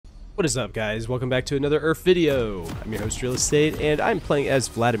What is up, guys? Welcome back to another URF video. I'm your host, Real Estate, and I'm playing as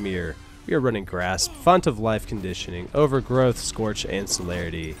Vladimir. We are running Grasp, Font of Life Conditioning, Overgrowth, Scorch, and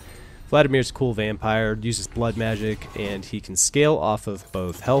Celerity. Vladimir's a cool vampire, uses blood magic, and he can scale off of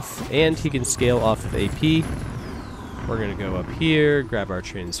both health and he can scale off of AP. We're going to go up here, grab our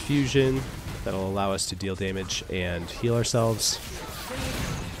transfusion. That'll allow us to deal damage and heal ourselves.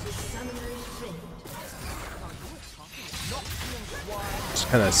 Just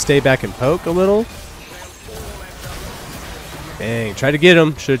kind of stay back and poke a little. Dang, try to get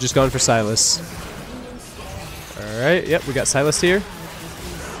him. Should have just gone for Silas. Alright, yep, we got Silas here.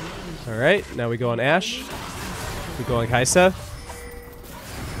 Alright, now we go on Ashe. We go on Kaisa.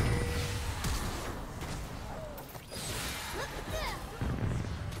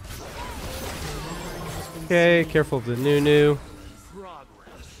 Okay, careful of the Nunu.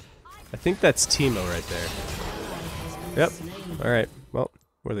 I think that's Teemo right there. Yep. Alright, well,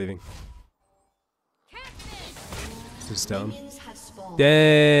 we're leaving. This is dumb.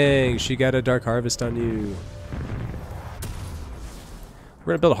 Dang, she got a Dark Harvest on you.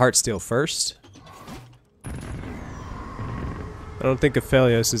 We're gonna build a Heartsteel first. I don't think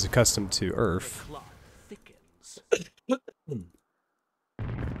Aphelios is accustomed to URF.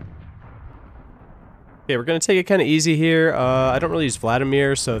 Okay, we're going to take it kind of easy here. I don't really use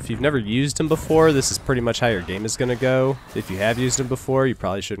Vladimir, so if you've never used him before, this is pretty much how your game is going to go. If you have used him before, you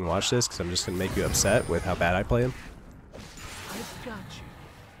probably shouldn't watch this, because I'm just going to make you upset with how bad I play him.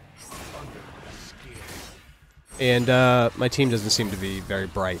 And my team doesn't seem to be very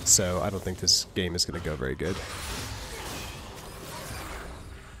bright, so I don't think this game is going to go very good.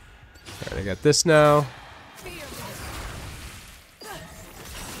 Alright, I got this now.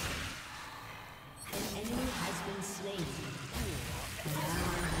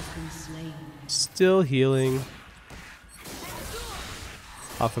 Still healing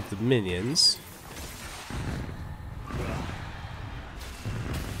off of the minions.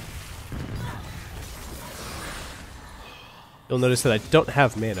 You'll notice that I don't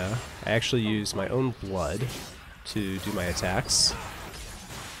have mana. I actually use my own blood to do my attacks. I'm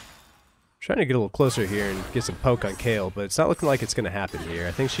trying to get a little closer here and get some poke on Kale, but it's not looking like it's going to happen here.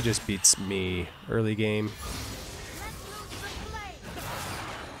 I think she just beats me early game.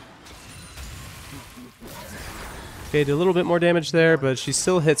 Okay, did a little bit more damage there, but she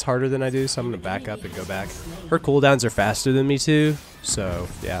still hits harder than I do, so I'm going to back up and go back. Her cooldowns are faster than me too, so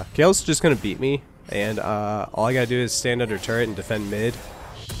yeah. Kale's just going to beat me, and all I got to do is stand under turret and defend mid,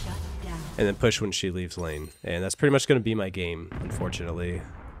 and then push when she leaves lane. And that's pretty much going to be my game, unfortunately.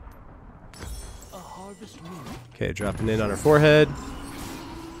 Okay, dropping in on her forehead.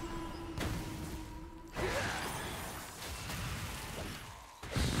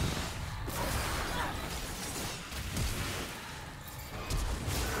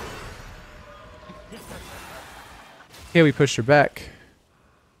 Okay, we pushed her back.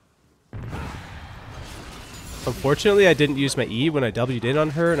 Unfortunately, I didn't use my E when I W'd in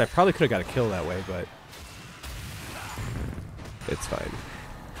on her, and I probably could have got a kill that way, but it's fine.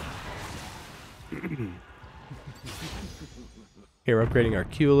 Okay, we're upgrading our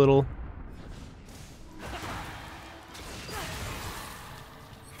Q a little.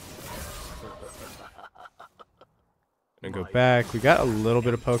 Gonna go back. We got a little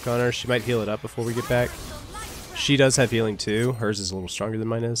bit of poke on her. She might heal it up before we get back. She does have healing too. Hers is a little stronger than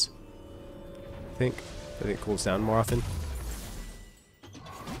mine is. I think it cools down more often.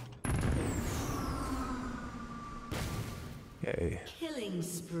 Okay. Killing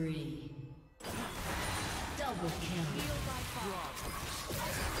spree. Double kill.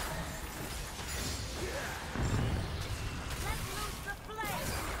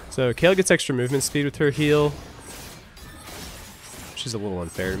 So Kale gets extra movement speed with her heal. She's a little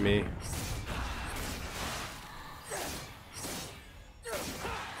unfair to me.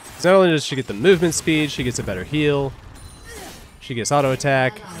 Not only does she get the movement speed, she gets a better heal. She gets auto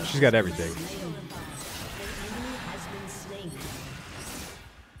attack. She's got everything.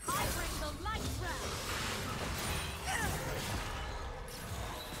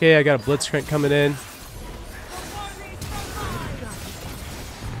 Okay, I got a Blitzcrank coming in.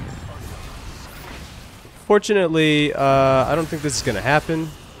 Fortunately, I don't think this is gonna happen.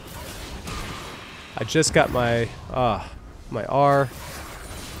 I just got my my R.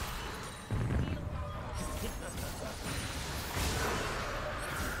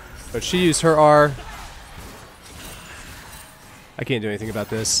 But she used her R. I can't do anything about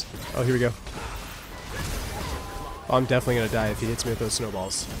this. Oh, here we go. Oh, I'm definitely going to die if he hits me with those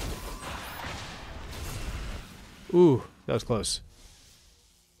snowballs. Ooh, that was close.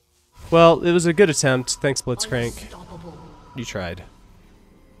 Well, it was a good attempt. Thanks, Blitzcrank. You tried.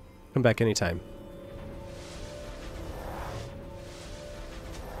 come back anytime.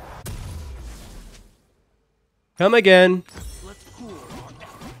 Come again.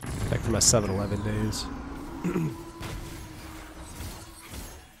 Back to my 7-Eleven days.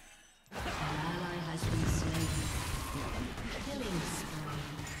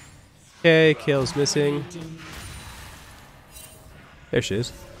 Okay, Kale's missing. There she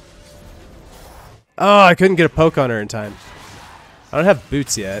is. Oh, I couldn't get a poke on her in time. I don't have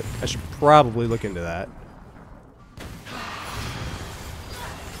boots yet. I should probably look into that.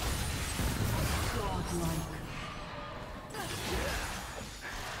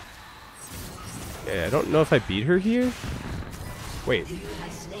 Okay, I don't know if I beat her here. Wait.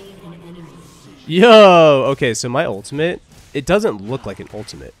 Yo! Okay, so my ultimate, it doesn't look like an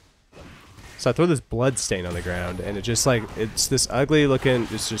ultimate. So I throw this blood stain on the ground, and it just like, it's this ugly looking,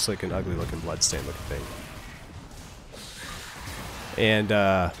 it's just like an ugly looking blood stain looking thing. And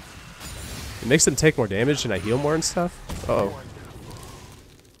it makes them take more damage and I heal more and stuff. Uh-oh.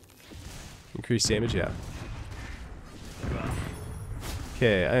 Increase damage, yeah.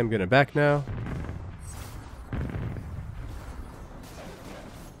 Okay, I am gonna back now.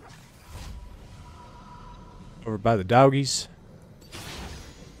 Over by the doggies.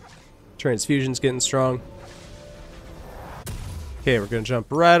 Transfusion's getting strong. Okay, we're gonna jump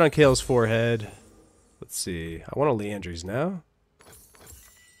right on Kale's forehead. Let's see. I want a Leandry's now.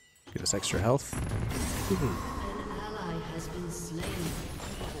 Get us extra health. An ally has been slain.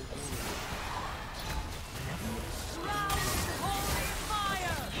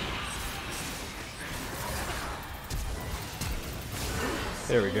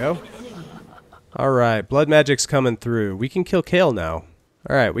 There we go. Alright, blood magic's coming through. We can kill Kale now.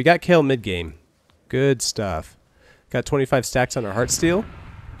 Alright, we got Kale mid-game. Good stuff. Got 25 stacks on our Heartsteel.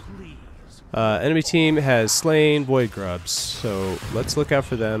 Enemy team has slain Void Grubs, so let's look out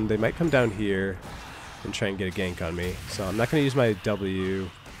for them. They might come down here and try and get a gank on me. So I'm not going to use my W.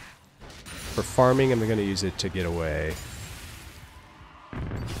 For farming, I'm going to use it to get away. And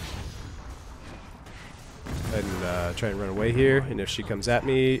try and run away here, and if she comes at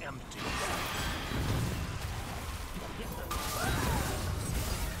me...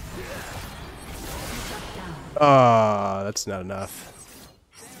 Ah, that's not enough.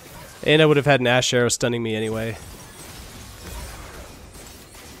 And I would have had an Ash Arrow stunning me anyway.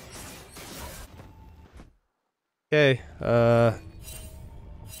 Okay,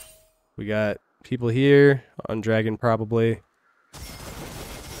 we got people here on Dragon probably.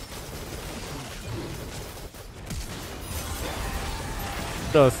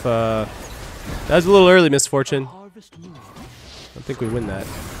 I don't know if that was a little early, Misfortune. I don't think we win that.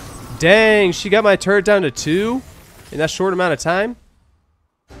 Dang, she got my turret down to 2 in that short amount of time.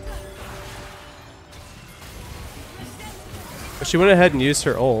 But she went ahead and used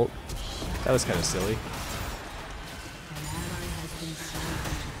her ult. That was kind of silly.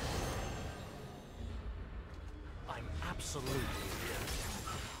 I'm absolutely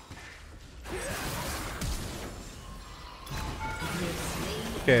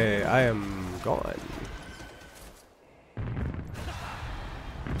Okay, I am gone.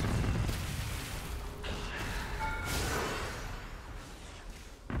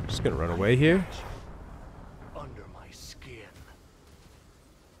 Just gonna run away here. under my skin.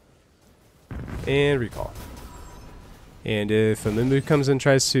 And recall. And if a Mimu comes and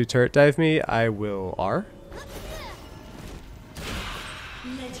tries to turret dive me, I will R.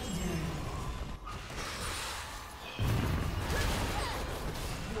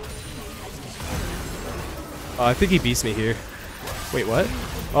 Oh, I think he beats me here. Wait, what?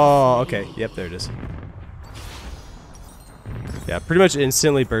 Oh, okay. Yep, there it is. Yeah, pretty much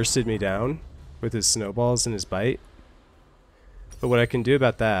instantly bursted me down with his snowballs and his bite. But what I can do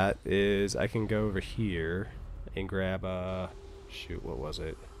about that is I can go over here and grab shoot, what was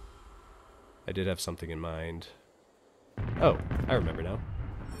it? I did have something in mind. Oh, I remember now.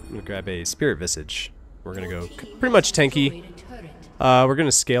 I'm gonna grab a Spirit Visage. We're gonna go pretty much tanky. We're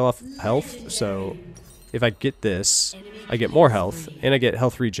gonna scale off health, so if I get this, I get more health, and I get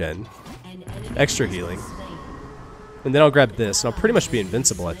health regen, extra healing. And then I'll grab this, and I'll pretty much be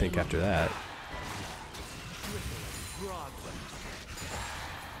invincible, I think, after that.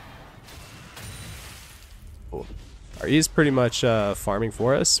 Cool. Our E is pretty much farming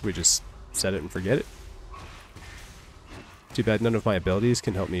for us. We just set it and forget it. Too bad none of my abilities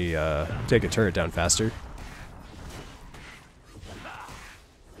can help me take a turret down faster.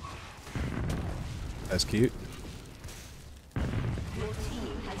 That's cute. Your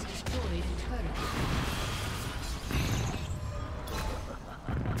team has destroyed a turret.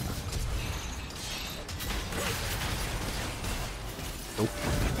 Nope.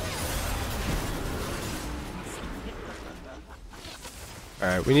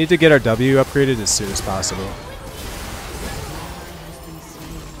 Alright, we need to get our W upgraded as soon as possible.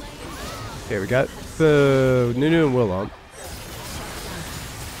 Okay, we got the Nunu and Willump.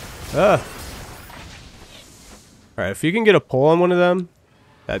 Ah! Alright, if you can get a pull on one of them,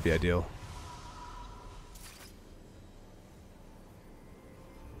 that'd be ideal.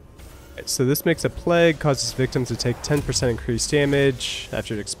 Alright, so this makes a plague, causes victims to take 10% increased damage.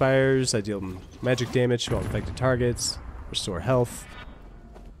 After it expires, I deal magic damage to all infected targets. Restore health.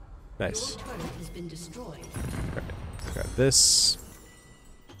 Nice. Your turret has been destroyed. Alright, grab this.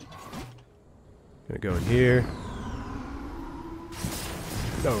 Gonna go in here.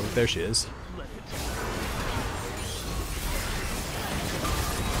 Oh, there she is.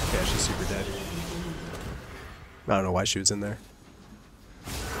 Yeah, she's super dead. I don't know why she was in there.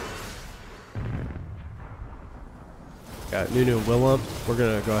 Got Nunu and Willump. We're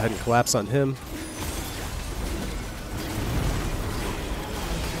gonna go ahead and collapse on him.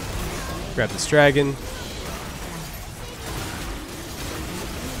 Grab this dragon.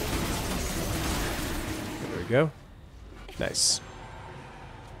 There we go. Nice.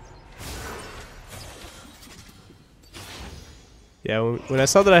 Yeah, when I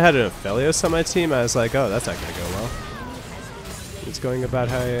saw that I had an Aphelios on my team, I was like, oh, that's not going to go well. It's going about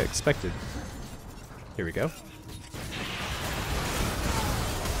how I expected. Here we go.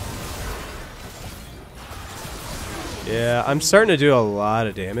 Yeah, I'm starting to do a lot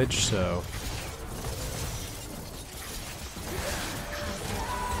of damage, so...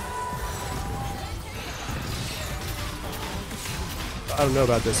 I don't know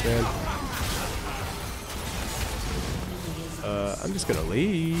about this, man. I'm just gonna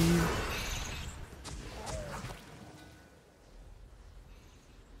leave.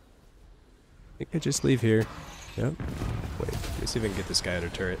 I think I just leave here. Yep. Wait, let me see if I can get this guy under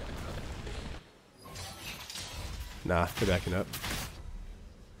turret. Nah, they're backing up.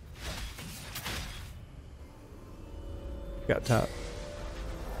 Got top.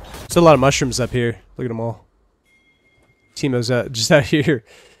 There's a lot of mushrooms up here. Look at them all. Teemo's just out here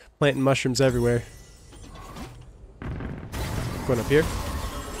planting mushrooms everywhere. Going up here.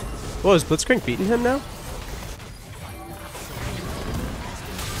 Whoa, is Blitzcrank beating him now?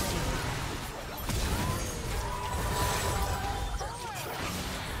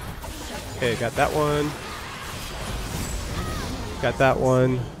 Okay, got that one. Got that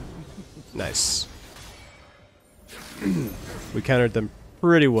one. Nice. We countered them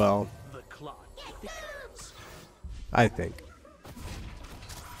pretty well, I think.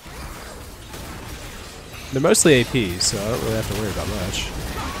 They're mostly AP, so I don't really have to worry about much.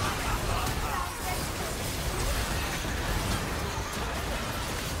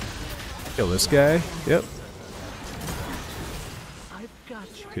 Kill this guy. Yep.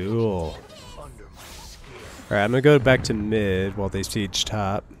 Cool. Alright, I'm gonna go back to mid while they siege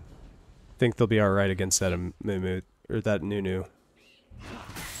top. Think they'll be alright against that Mumu, or that Nunu.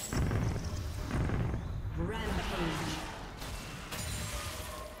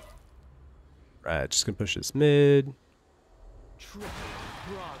 Right, just gonna push this mid.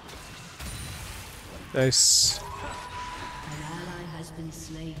 Nice.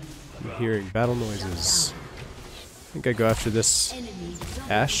 I'm hearing battle noises. I think I go after this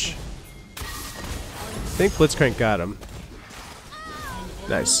Ash. I think Blitzcrank got him.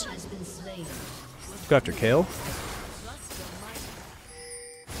 Nice. Go after Kale.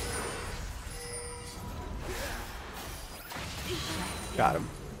 Got him.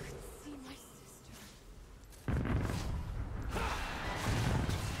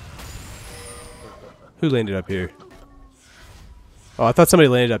 Who landed up here? Oh, I thought somebody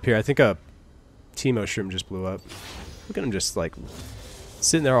landed up here. I think a Teemo shroom just blew up. Look at him just like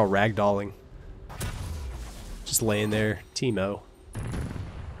sitting there all ragdolling. Just laying there. Teemo.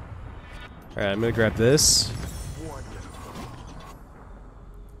 Alright, I'm gonna grab this.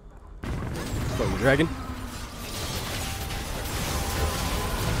 Go the dragon.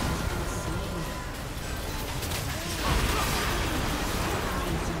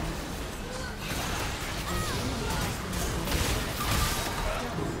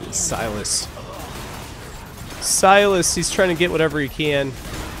 Silas. Silas, he's trying to get whatever he can. I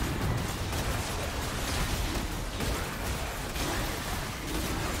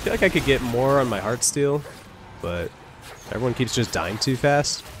feel like I could get more on my Heartsteel, but everyone keeps just dying too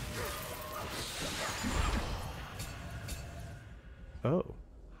fast. Oh.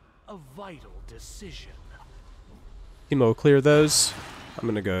 A vital decision. Teemo will clear those. I'm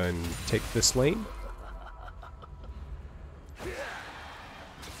gonna go and take this lane.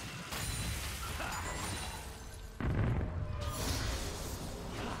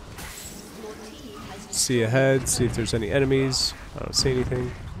 see ahead, see if there's any enemies. I don't see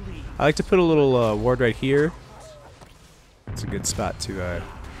anything. I like to put a little ward right here. It's a good spot to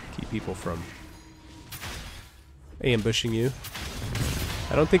keep people from ambushing you.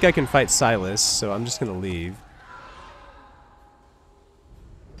 I don't think I can fight Silas, so I'm just gonna leave.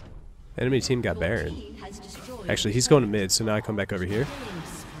 Enemy team got Baron. Actually, he's going to mid, so now I come back over here.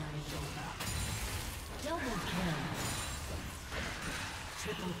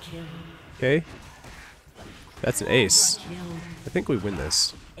 Okay. That's an ace. I think we win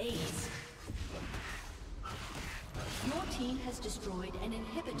this.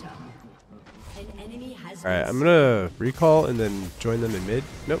 Alright, I'm gonna recall and then join them in mid.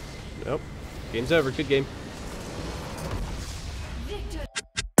 Nope. Nope. Game's over. Good game.